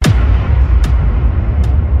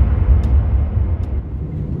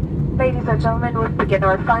and gentlemen, we'll begin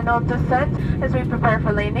our final descent. As we prepare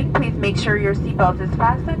for landing, please make sure your seatbelt is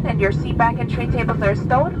fastened and your seat back and tray tables are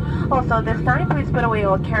stowed. Also, this time, please put away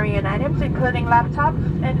all carry-on items, including laptops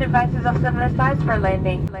and devices of similar size for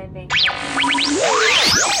landing.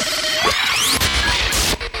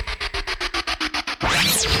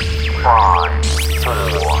 Five,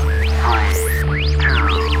 four, three,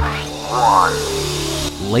 two, one.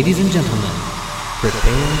 Ladies and gentlemen,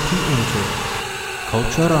 prepare to enter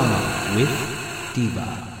Culturama with Diva.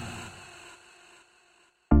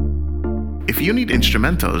 If you need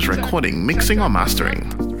instrumentals, recording, mixing or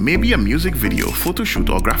mastering, maybe a music video, photo shoot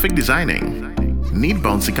or graphic designing, need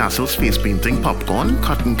bouncy castles, face painting, popcorn,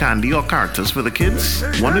 cotton candy or characters for the kids?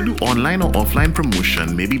 Want to do online or offline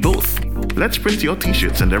promotion, maybe both? Let's print your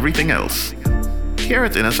t-shirts and everything else. Here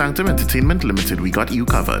at Inner Sanctum Entertainment Limited, we got you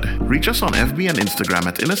covered. Reach us on FB and Instagram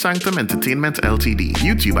at Inner Sanctum Entertainment Ltd,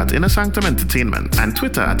 YouTube at Inner Sanctum Entertainment, and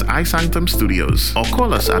Twitter at iSanctum Studios. Or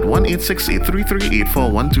call us at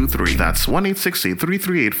 1-868-338-4123. That's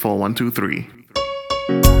 1-868-338-4123.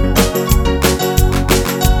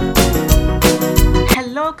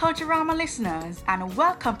 Hello, Culturama listeners, and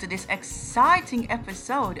welcome to this exciting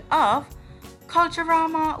episode of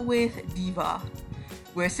Culturama with Diva,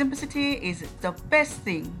 where simplicity is the best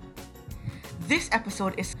thing. This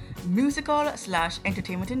episode is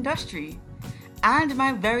musical/entertainment industry, and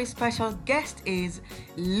my very special guest is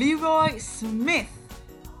Leroy Smith,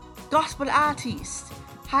 gospel artist.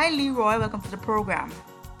 Hi Leroy, welcome to the program.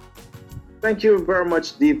 Thank you very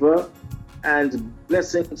much, Diva, and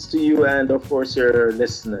blessings to you and of course your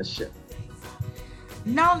listenership.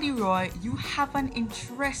 Now Leroy, you have an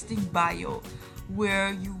interesting bio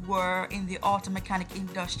where you were in the auto mechanic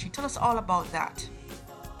industry. Tell us all about that.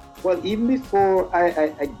 Well, even before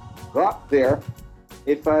I got there,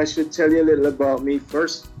 if I should tell you a little about me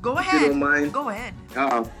first, Go ahead. if you don't mind. Go ahead.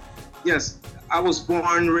 Yes, I was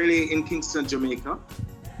born really in Kingston, Jamaica.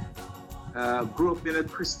 Grew up in a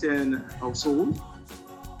Christian household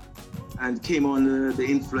and came under the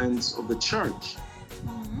influence of the church,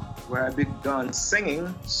 where I began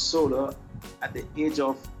singing solo at the age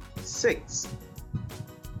of 6.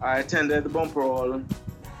 I attended the Bumper Hall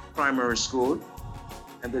Primary School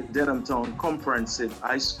and the Denhamtown Comprehensive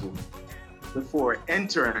High School before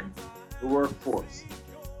entering the workforce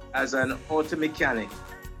as an auto mechanic,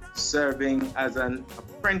 serving as an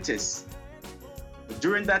apprentice.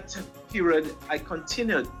 During that period, I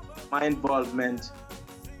continued my involvement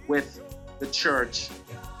with the church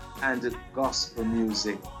and the gospel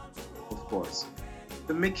music, of course.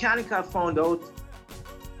 The mechanic, I found out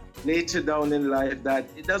later down in life that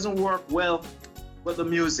it doesn't work well with the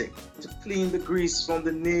music. To clean the grease from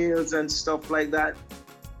the nails and stuff like that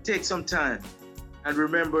takes some time. And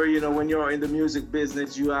remember, when you're in the music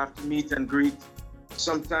business, you have to meet and greet.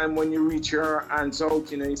 Sometime when you reach your hands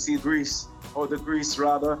out, you see grease, or the grease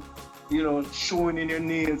rather, showing in your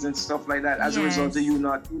nails and stuff like that as a result of you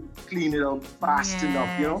not clean it out fast enough,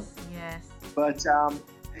 Yes. But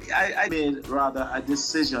I made rather a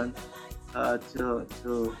decision to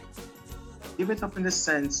give it up in the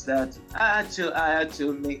sense that I had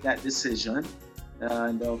to make that decision,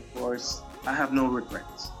 and of course I have no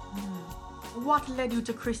regrets. What led you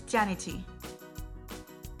to Christianity?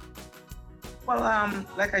 Well,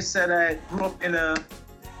 like I said, I grew up in a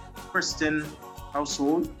Christian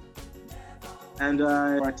household, and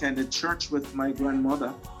I attended church with my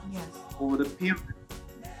grandmother. Yes. Over the period.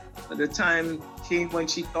 At the time came when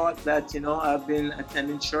she thought that, I've been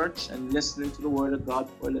attending church and listening to the word of God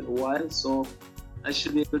for a little while, so I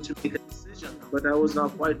should be able to make a decision. But I was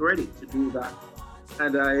not quite ready to do that.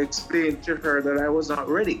 And I explained to her that I was not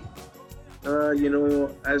ready.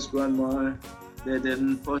 As grandma, they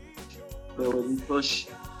didn't push. They wouldn't push.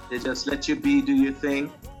 They just let you be, do your thing,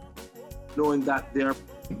 knowing that their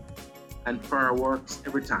and prayer works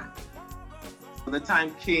every time. When the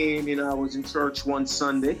time came, I was in church one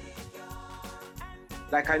Sunday.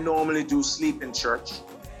 Like I normally do, sleep in church.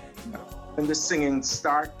 When the singing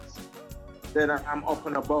starts, then I'm up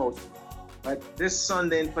and about. But this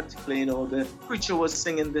Sunday in particular, the preacher was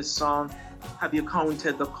singing this song, "Have you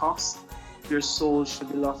counted the cost? Your soul should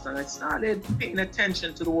be lost." And I started paying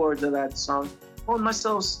attention to the words of that song. Found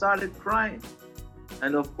myself started crying.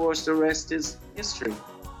 And of course, the rest is history.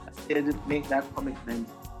 I did make that commitment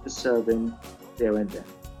to serving there and then.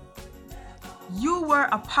 You were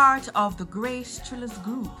a part of the Grace Trillers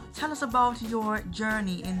group. Tell us about your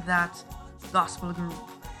journey in that gospel group.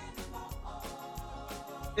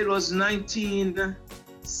 It was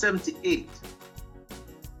 1978.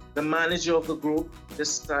 The manager of the group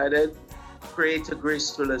decided to create a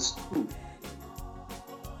Grace Trillers group.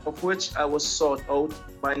 of which I was sought out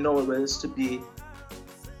by Noel Wills to be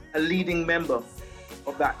a leading member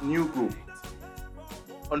of that new group.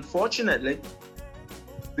 Unfortunately,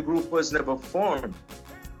 the group was never formed.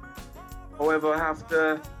 However,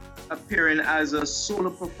 after appearing as a solo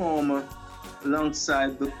performer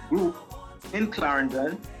alongside the group in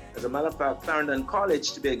Clarendon, as a matter of fact, Clarendon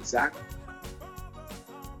College to be exact,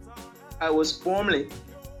 I was formally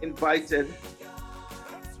invited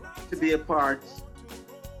to be a part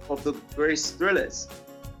of the Grace Thrillers.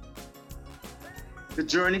 The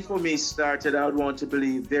journey for me started, I would want to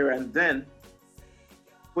believe, there and then,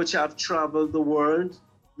 which I've traveled the world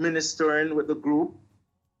ministering with the group,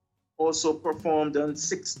 also performed on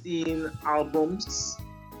 16 albums,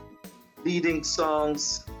 leading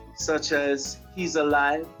songs such as He's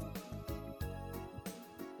Alive,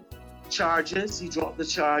 Charges, He Dropped the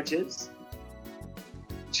Charges,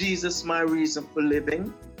 Jesus, My Reason for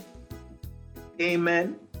Living,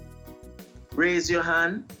 Amen, Raise Your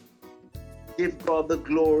Hand, Give God the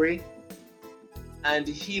Glory, and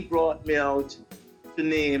He Brought Me Out, to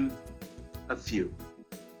name a few.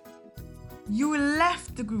 You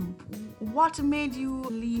left the group. What made you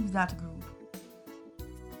leave that group?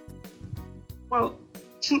 Well,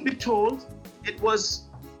 truth be told, it was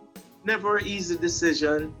never an easy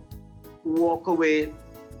decision to walk away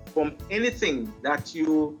from anything that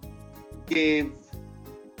you gave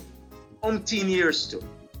umpteen years to.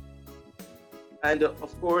 And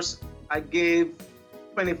of course, I gave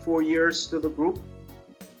 24 years to the group.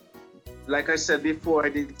 Like I said before, I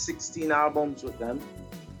did 16 albums with them.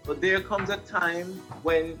 But there comes a time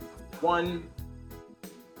when one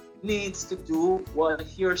needs to do what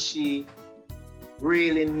he or she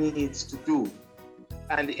really needs to do.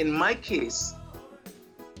 And in my case,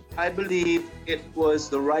 I believe it was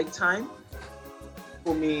the right time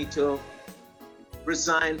for me to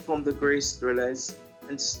resign from the Grace Thrillers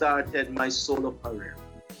and started my solo career.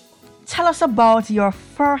 Tell us about your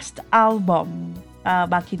first album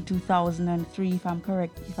back in 2003, if I'm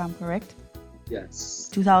correct. Yes.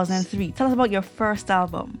 2003. Tell us about your first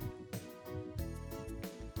album.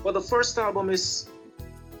 Well, the first album is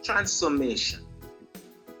Transformation.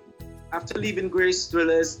 After leaving Grace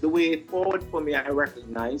Thrillers, the way forward for me, I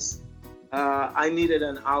recognized I needed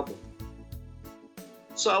an album.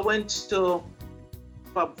 So I went to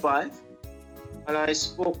Fab 5 and I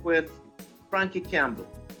spoke with Frankie Campbell,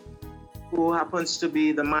 who happens to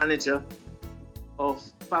be the manager of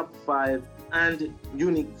Fab 5 and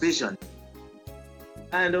Unique Vision.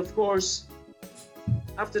 And of course,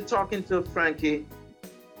 after talking to Frankie,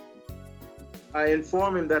 I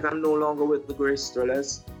informed him that I'm no longer with the Grace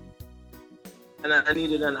Thrillers and I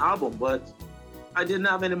needed an album, but I didn't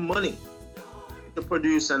have any money to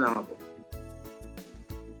produce an album.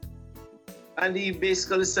 And he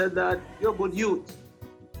basically said that, you're a good youth.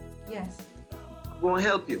 Yes. I'm going to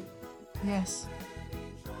help you. Yes.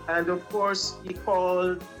 And of course, he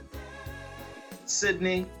called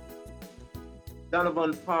Sydney,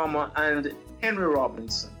 Donovan Palmer, and Henry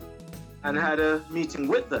Robinson and had a meeting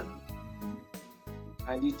with them.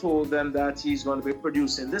 And he told them that he's going to be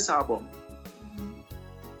producing this album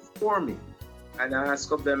for me. And I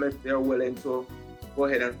asked of them if they're willing to go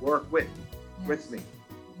ahead and work with me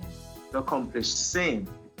to accomplish the same,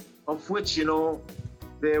 of which,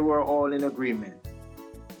 they were all in agreement.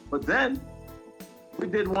 But then we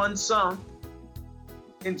did one song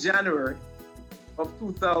in January of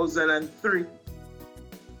 2003,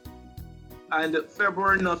 and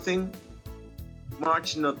February nothing,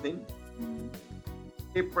 March nothing,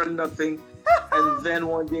 April nothing, and then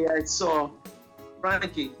one day I saw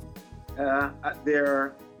Frankie at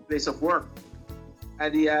their place of work,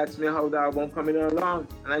 and he asked me how the album coming along,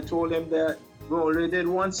 and I told him that we only did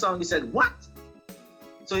one song. He said, "What?"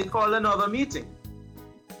 So he called another meeting,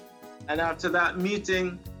 and after that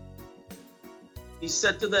meeting, he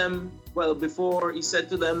said to them,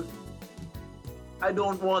 I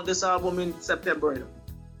don't want this album in September.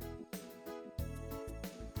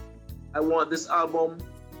 I want this album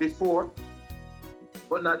before,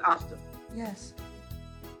 but not after. Yes.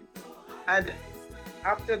 And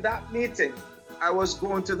after that meeting, I was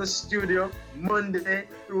going to the studio Monday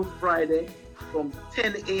through Friday from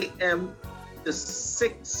 10 a.m. to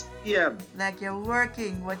 6 p.m. Like you're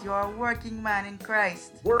working, but you're a working man in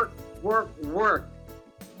Christ. Work.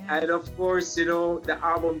 Yeah. And of course, the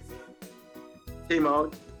album came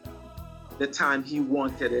out the time he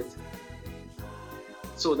wanted it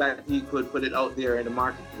so that he could put it out there in the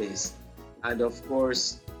marketplace. And of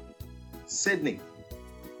course, Sydney,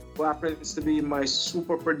 who happens to be my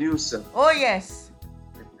super producer. Oh, yes.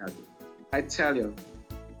 I tell you,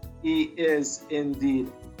 he is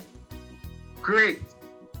indeed great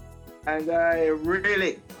And I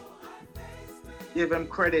really give him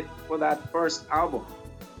credit for that first album,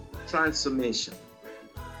 Transformation.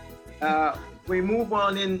 We move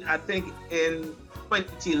on in, I think, in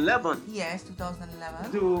 2011 Yes,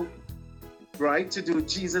 2011. to do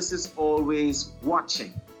Jesus is Always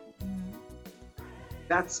Watching.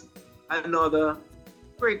 That's another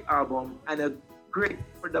great album and a great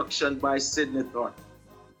production by Sidney Thorpe,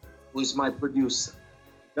 who is my producer.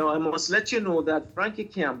 Now I must let you know that Frankie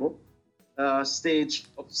Campbell, Stage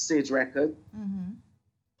Record,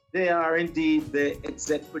 they are indeed the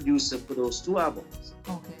exec producer for those two albums,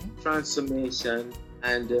 Okay. Transformation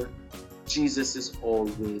and Jesus is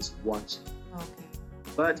Always Watching. Okay.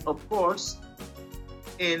 But of course,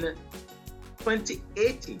 in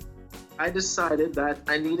 2018, I decided that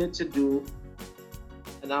I needed to do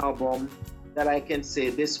an album that I can say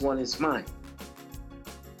this one is mine.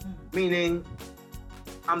 Meaning,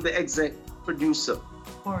 I'm the exec producer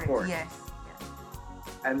For it. For it. Yes.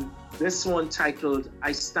 and this one titled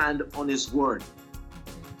I Stand on His Word.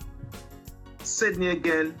 Sydney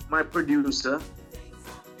again, my producer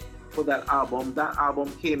for that album. That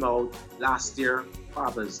album came out last year,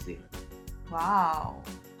 Father's Day. Wow.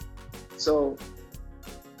 So,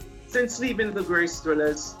 since leaving the Grace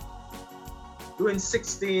Thrillers, doing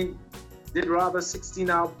 16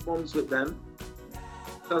 albums with them,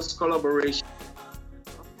 plus collaboration.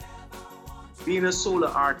 Being a solo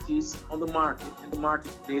artist on the market, in the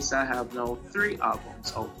marketplace, I have now 3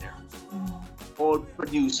 albums out there, all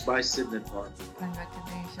produced by Sidney Thorpe.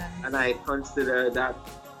 Congratulations. And I consider that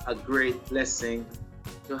a great blessing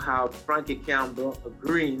to have Frankie Campbell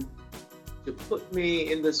agreeing to put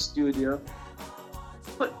me in the studio,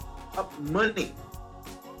 put up money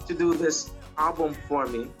to do this album for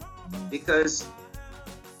me, because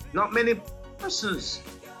not many persons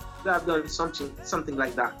have done something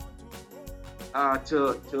like that.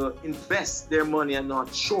 To invest their money and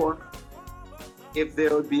not sure if there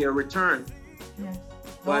will be a return. Yes.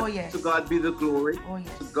 But Oh, yes. to God be the glory. Oh,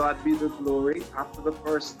 yes. To God be the glory. After the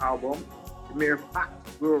first album, the mere fact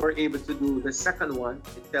we were able to do the second one,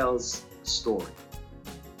 it tells a story.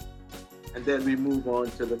 And then we move on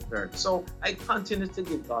to the third. So I continue to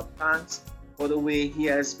give God thanks for the way He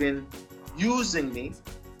has been using me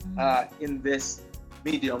in this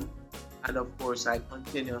medium. And of course, I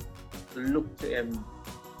continue to look to Him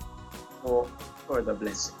for further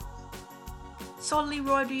blessing. So,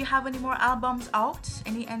 Leroy, do you have any more albums out?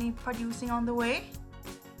 Any producing on the way?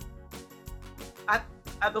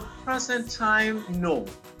 At the present time, no.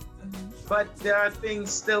 But there are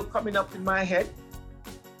things still coming up in my head.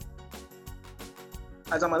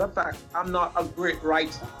 As a matter of fact, I'm not a great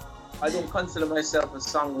writer. I don't consider myself a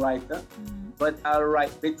songwriter, but I'll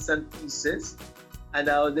write bits and pieces, and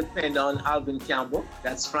I'll depend on Alvin Campbell,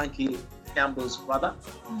 that's Frankie Campbell's brother,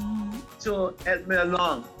 to help me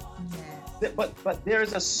along. Yes. But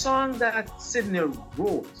there's a song that Sydney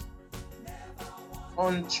wrote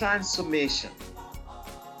on transformation,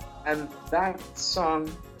 and that song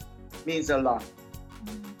means a lot.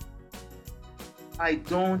 I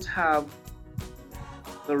don't have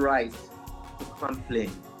the right to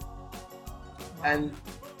complain. And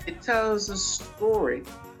it tells the story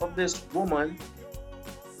of this woman.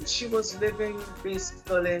 She was living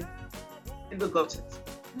basically in the gutters.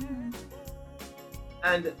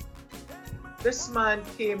 And this man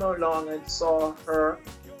came along and saw her,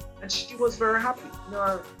 and she was very happy in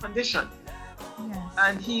her condition. Yes.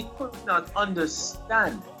 And he could not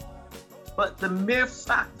understand. But the mere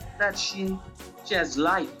fact that she has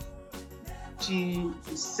life, she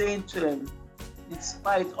is saying to him, in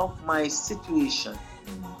spite of my situation,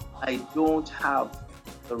 I don't have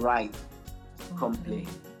the right to complain.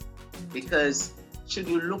 Because should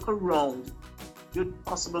you look around, you'd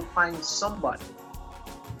possibly find somebody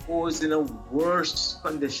who is in a worse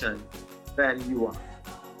condition than you are,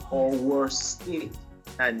 or worse state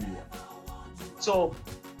than you are. So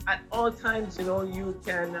at all times, you can go, you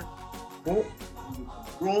can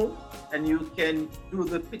grow, and you can do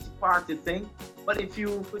the pity party thing. But if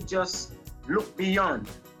you could just look beyond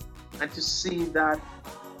and to see that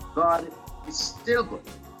God is still good,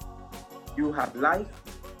 you have life,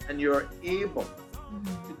 and you're able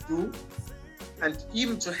to do and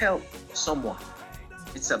even to help someone,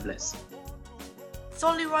 it's a blessing.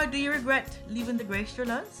 So, Leroy, do you regret leaving the Grace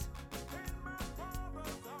Thrillers?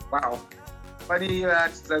 Wow. Funny you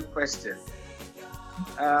asked that question.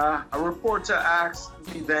 A reporter asked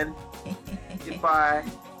me then if I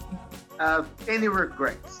have any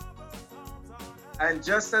regrets. And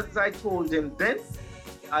just as I told him then,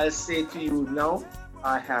 I'll say to you now,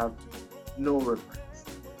 I have no regrets.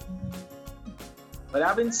 But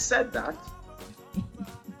having said that,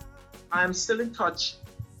 I'm still in touch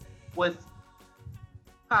with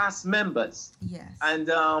past members. Yes. And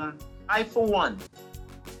I, for one,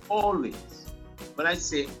 always, when I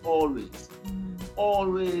say always,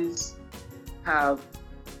 always have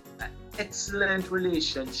an excellent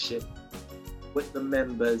relationship with the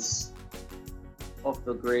members of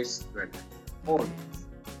the Grace Brethren. Always.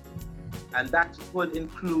 And that would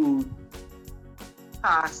include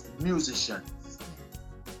past musicians.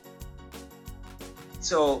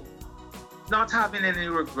 So, not having any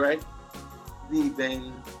regrets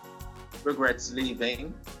leaving,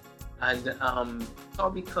 and all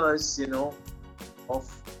because, you know, of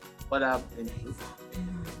what I've been through,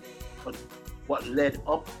 but what led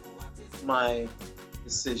up to my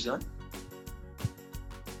decision.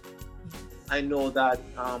 I know that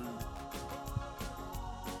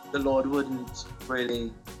the Lord wouldn't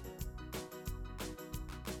really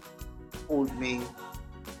hold me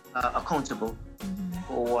accountable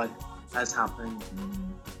for what has happened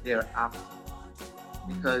thereafter.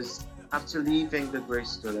 Because after leaving the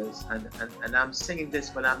Grace Dwellers, and I'm saying this,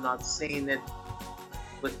 but I'm not saying it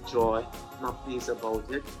with joy, I'm not pleased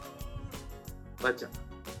about it. But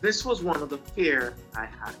this was one of the fear I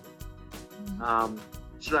had.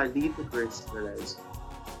 Should I leave the Grace Dwellers?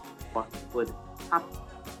 What would happen?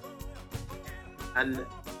 And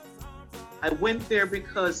I went there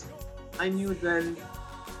because I knew then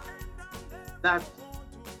that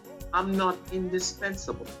I'm not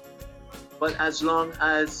indispensable. But as long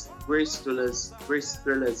as Grace Dwellers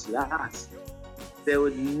last, they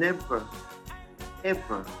would never,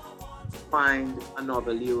 ever find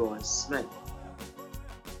another Leroy Smith.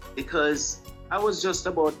 Because I was just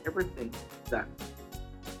about everything that.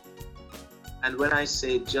 And when I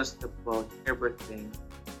say just about everything,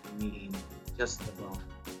 I mean just about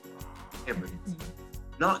everything.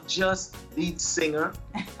 Not just lead singer,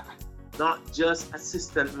 not just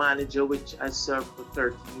assistant manager, which I served for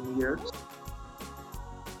 13 years.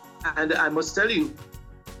 And I must tell you,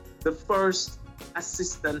 the first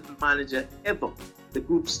assistant manager ever. The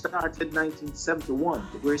group started 1971.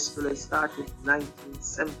 The Grace Dwellers started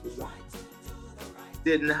 1971.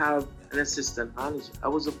 Didn't have an assistant manager. I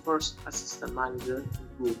was the first assistant manager in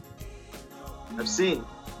the group I've seen.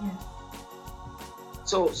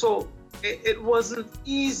 So it wasn't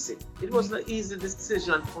easy. It wasn't an easy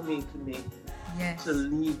decision for me to make to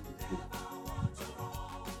leave the group.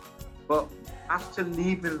 But after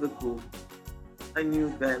leaving the group, I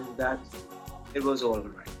knew then that it was all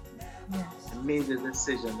right. I made the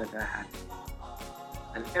decision that I had.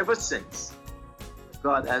 And ever since,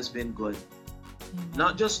 God has been good.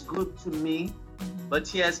 Not just good to me, but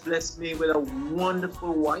He has blessed me with a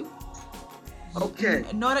wonderful wife. Okay.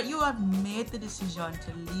 Now that you have made the decision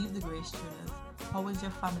to leave the Grace Dwellers, how is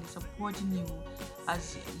your family supporting you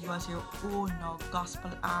as your own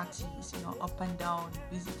gospel artist, up and down?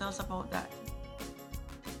 Visit us about that.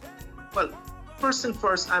 Well, first and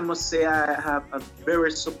first, I must say I have a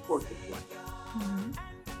very supportive wife.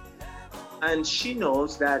 And she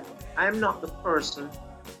knows that I'm not the person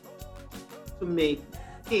to make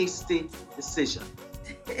hasty decisions.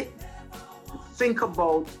 Think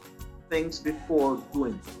about things before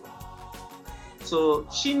doing it. So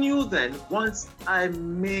she knew then, once I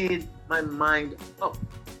made my mind up,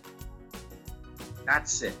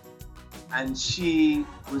 that's it. And she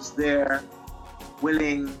was there,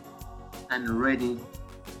 willing and ready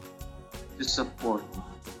to support me.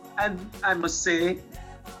 And I must say,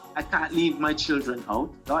 I can't leave my children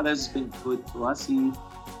out. God has been good to us. He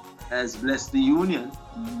has blessed the union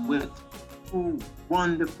with two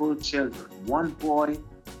wonderful children, one boy,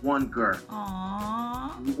 one girl.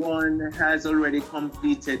 Aww. One has already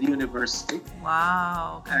completed university.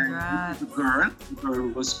 Wow, congrats. And the girl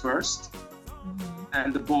was first.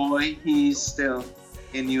 And the boy, he's still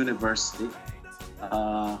in university,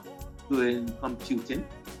 doing computing.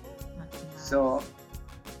 So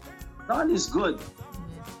God is good.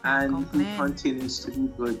 And He continues to be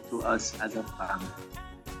good to us as a family.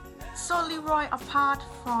 So Leroy, apart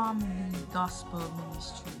from the gospel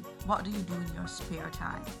ministry, what do you do in your spare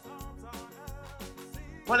time?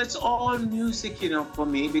 Well, it's all music, for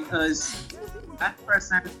me, because at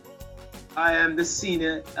present I am the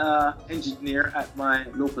senior engineer at my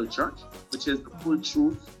local church, which is the Full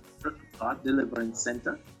Truth Church of God Deliverance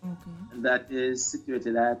Center. And that is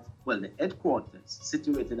situated at, the headquarters,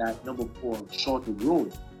 situated at number 4 Shorter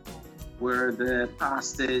Road, where the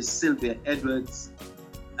pastor is Sylvia Edwards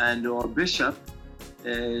and our bishop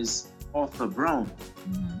is Arthur Brown.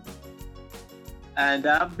 And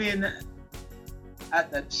I've been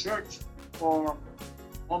at that church for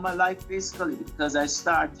all my life, basically, because I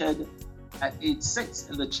started at age 6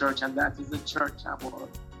 in the church, and that is the church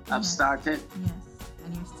I've Yes. started, Yes.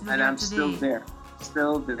 And you're still and there I'm still today. there,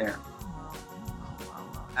 still there. Wow,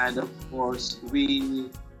 wow. And of Amazing. course,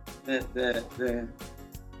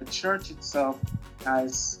 the church itself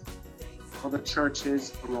has other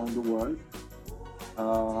churches around the world.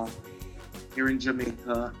 Here in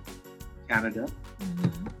Jamaica, Canada,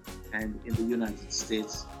 Mhm. and in the United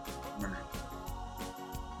States, America.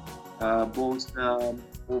 Both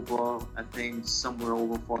over, I think, somewhere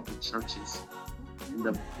over 40 churches in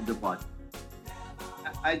the body.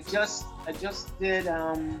 I just did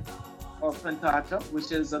a cantata,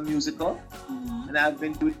 which is a musical, Mhm. and I've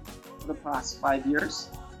been doing it for the past 5 years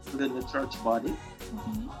within the church body,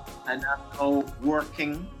 Mhm. and I'm now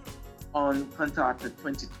working on cantata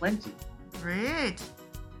 2020. Great.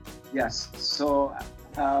 Yes, so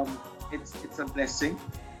it's a blessing,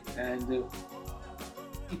 and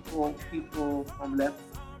people from left,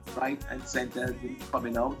 right, and center have been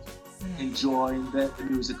coming out, enjoying the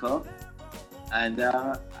musical, and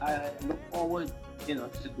I look forward,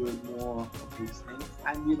 to doing more of these things,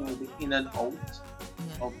 and the in and out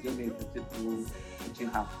Yes. of Jamaica to do what you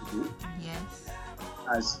have to do Yes.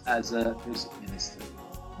 as a music minister,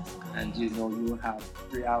 That's great. and you have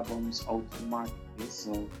 3 albums out in the marketplace,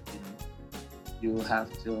 so you have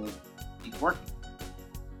to keep working.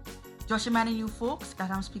 Just reminding you folks that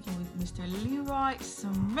I'm speaking with Mr. Leroy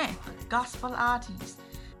Smith, gospel artist.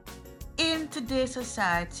 In today's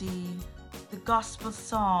society, the gospel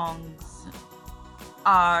songs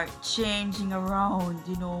are changing around,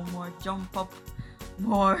 more jump up,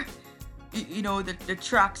 more, the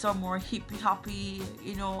tracks are more hippy hoppy,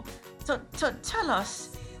 So tell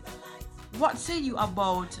us, what say you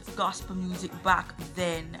about gospel music back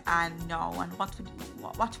then and now, and what would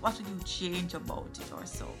you change about it or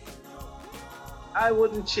so? I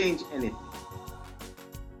wouldn't change anything.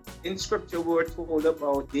 In scripture, we're told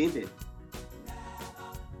about David.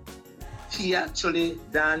 He actually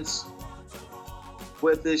danced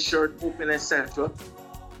with his shirt open, etc.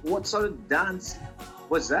 What sort of dance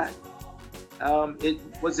was that?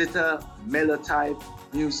 Was it a mellow type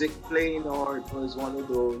music playing, or it was one of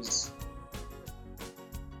those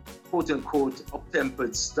quote unquote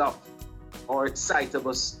up-tempered stuff or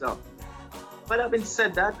excitable stuff? But having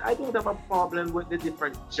said that, I don't have a problem with the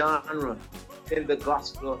different genre in the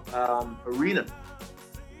gospel arena.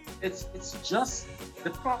 It's just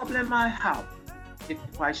the problem I have, if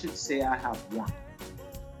I should say I have one,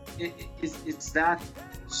 it's that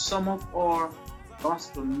some of our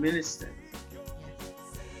gospel ministers,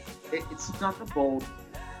 it's not about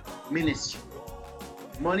ministry.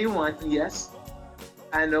 Money one, yes,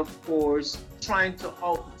 and of course trying to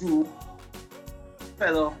outdo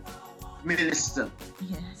fellow minister.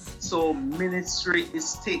 Yes. So ministry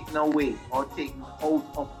is taken away or taken out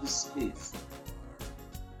of the space.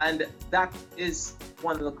 And that is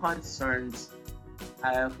one of the concerns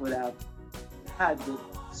I would have had with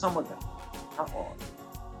some of them, not all.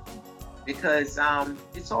 Because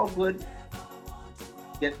it's all good to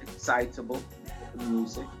get excitable with the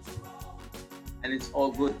music, and it's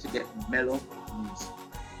all good to get mellow with the music.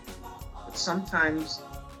 But sometimes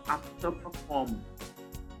after performing,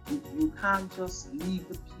 you can't just leave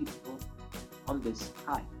the people on this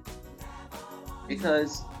high,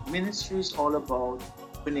 because ministry is all about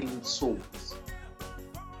winning souls.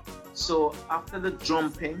 So after the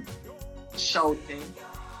jumping, shouting,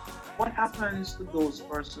 what happens to those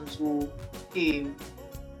persons who came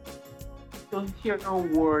to hear a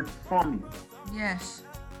word from you? Yes.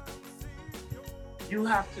 You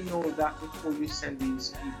have to know that before you send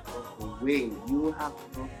these people away, you have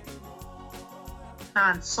to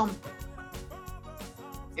plant something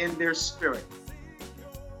in their spirit.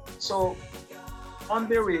 So on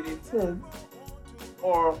their way home,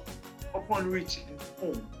 or upon reaching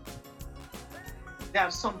home, they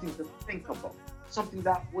have something to think about, something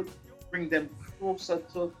that would bring them closer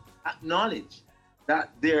to acknowledge that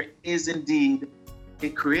there is indeed a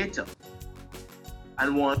creator,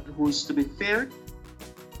 and one who is to be feared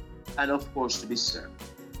and of course to be served.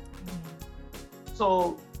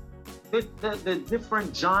 So the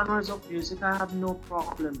different genres of music I have no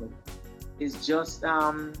problem with. It's just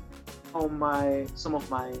how some of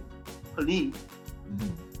my colleagues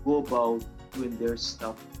go about doing their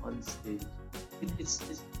stuff on stage.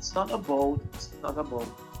 It's not about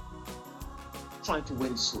trying to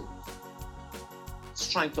win souls. It's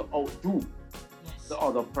trying to outdo the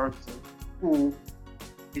other person who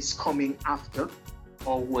is coming after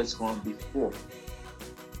or who has gone before.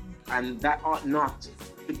 And that ought not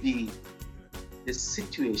to be the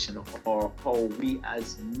situation or how we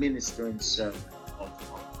as minister and servant ought to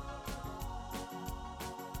operate.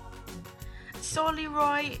 So,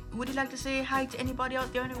 Leroy, would you like to say hi to anybody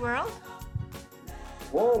out there in the world?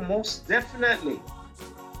 Oh, most definitely.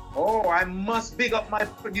 Oh, I must big up my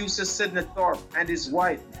producer Sidney Thorpe and his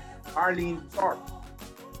wife, Arlene Thorpe.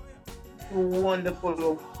 Two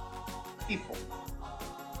wonderful people.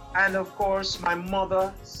 And of course, my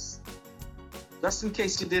mother. Just in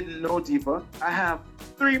case you didn't know, Diva, I have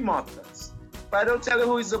 3 mothers. If I don't tell you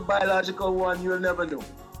who is the biological one, you'll never know.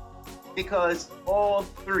 Because all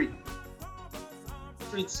 3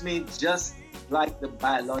 treats me just like the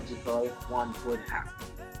biological one would have.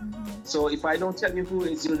 Mm-hmm. So if I don't tell you who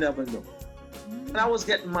it is, you'll never know. When I was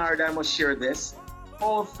getting married, I must share this.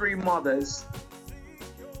 All 3 mothers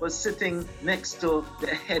were sitting next to the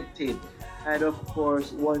head table. And of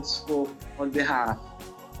course, one spoke on behalf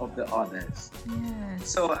of the others. Yes.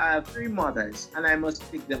 So I have 3 mothers, and I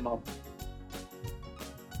must pick them up.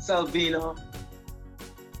 Salvina,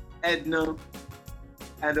 Edna,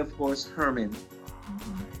 and of course, Herman.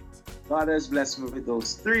 Mm-hmm. God has blessed me with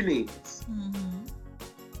those 3 ladies. Mm-hmm.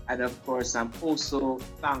 And of course, I'm also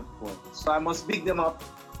thankful. So I must pick them up.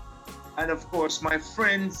 And of course, my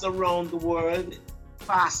friends around the world,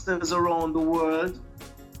 pastors around the world,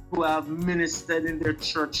 who have ministered in their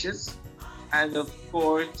churches. And of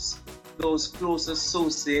course, those close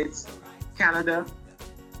associates, Canada,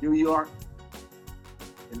 New York,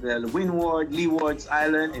 in the Windward, Leeward's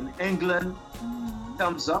Island, in England. Mm-hmm.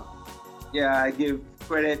 Thumbs up. Yeah, I give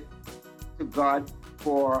credit to God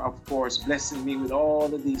for, of course, blessing me with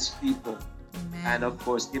all of these people. Amen. And of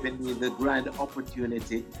course, giving me the grand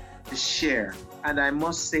opportunity to share. And I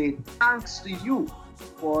must say thanks to you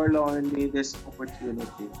for allowing me this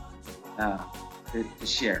opportunity to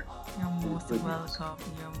share. You're most welcome.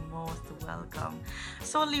 You're most welcome.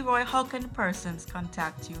 So, Leroy, how can persons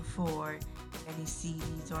contact you for any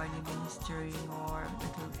CDs or any ministering or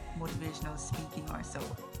little motivational speaking or so?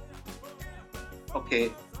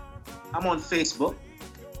 Okay, I'm on Facebook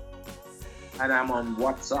and I'm on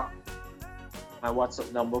WhatsApp. My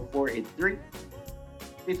WhatsApp number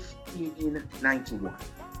 483-1591.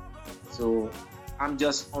 So I'm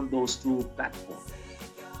just on those 2 platforms.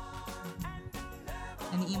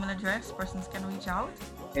 Any email address persons can reach out?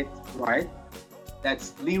 It's right.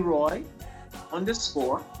 That's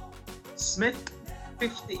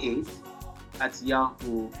Leroy_Smith58 at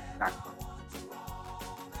yahoo.com.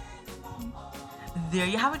 There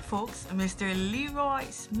you have it, folks. Mr. Leroy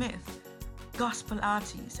Smith, gospel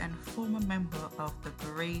artist and former member of the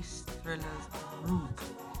Grace Thrillers group.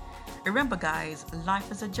 Remember, guys,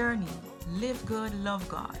 life is a journey. Live good, love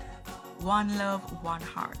God. One love, one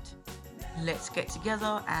heart. Let's get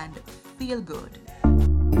together and feel good.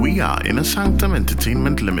 We are Inner Sanctum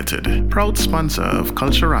Entertainment Limited, proud sponsor of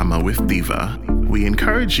Culturama with Diva. We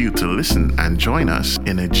encourage you to listen and join us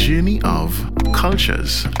in a journey of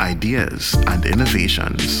cultures, ideas, and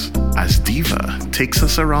innovations as Diva takes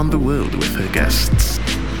us around the world with her guests.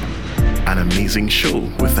 An amazing show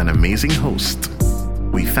with an amazing host.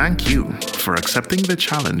 We thank you for accepting the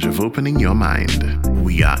challenge of opening your mind.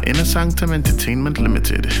 We are Inner Sanctum Entertainment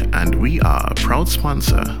Limited, and we are a proud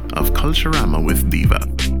sponsor of Culturama with Diva.